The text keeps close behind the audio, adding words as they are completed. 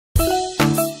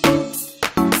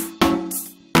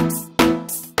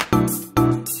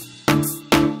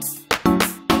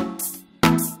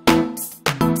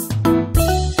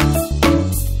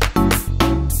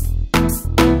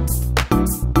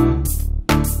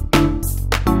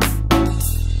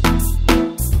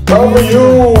for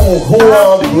you who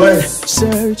are blessed.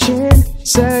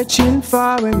 Searching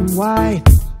far and wide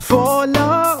for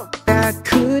love that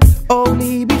could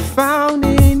only be found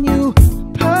in you.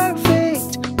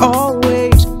 Perfect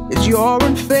always is your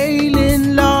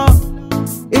unfailing love.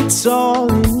 It's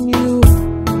all in you,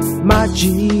 my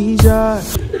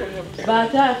Jesus.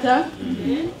 Batata,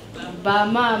 ba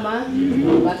mama,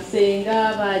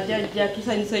 basenga, ba jajja,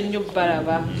 tusanyusa nnyo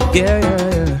baraba.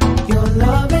 Yeah. Your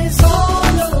love is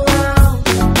all around,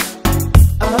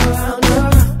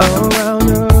 around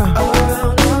her.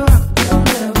 You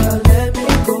never let me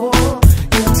go.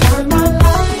 You turn my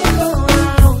life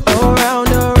around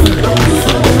her.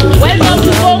 Welcome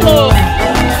to Congo.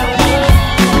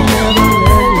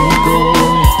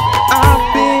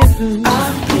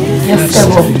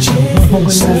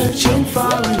 Searching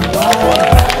far and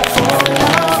wide for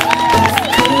love that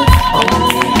could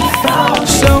only be found.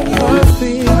 So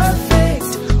perfect,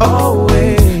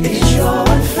 always. It's your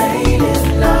unfailing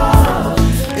love.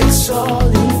 It's all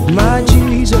in my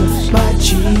Jesus, my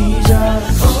Jesus.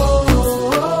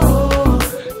 Oh,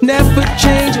 never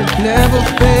changing, never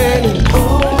failing.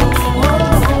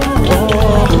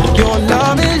 Your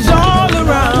love is all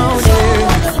around, yeah.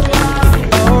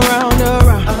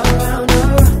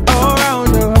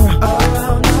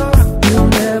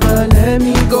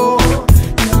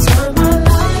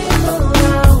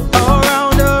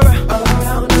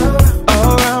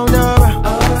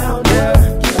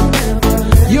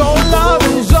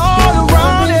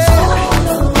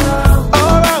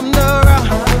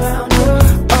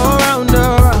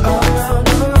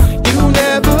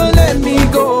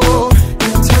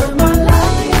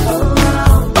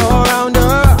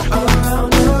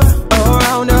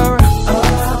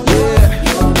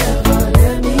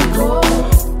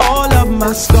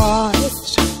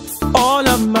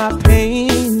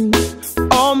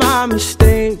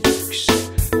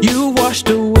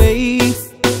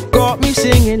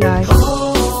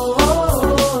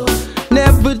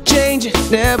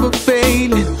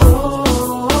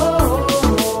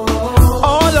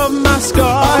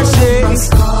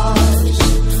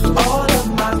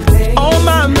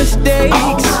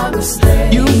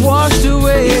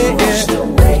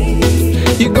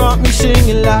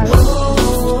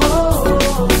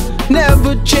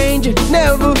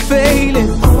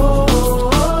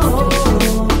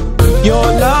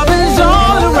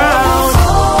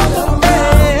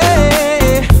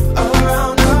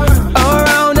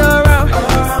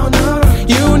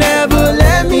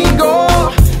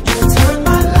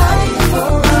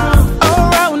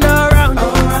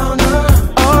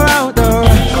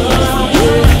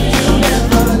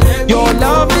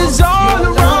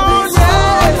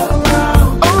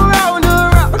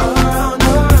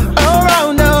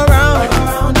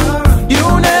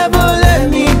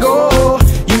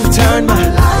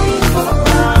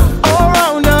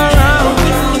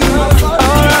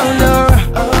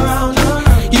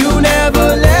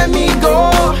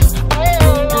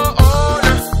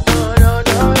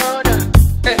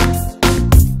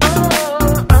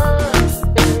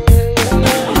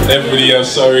 Everybody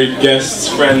else, sorry, guests,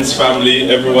 friends, family,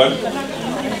 everyone.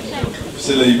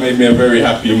 Priscilla, you made me a very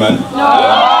happy man. I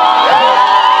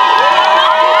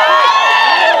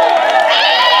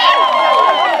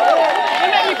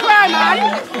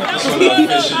just want to officially do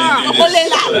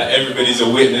this so that everybody's a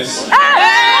witness.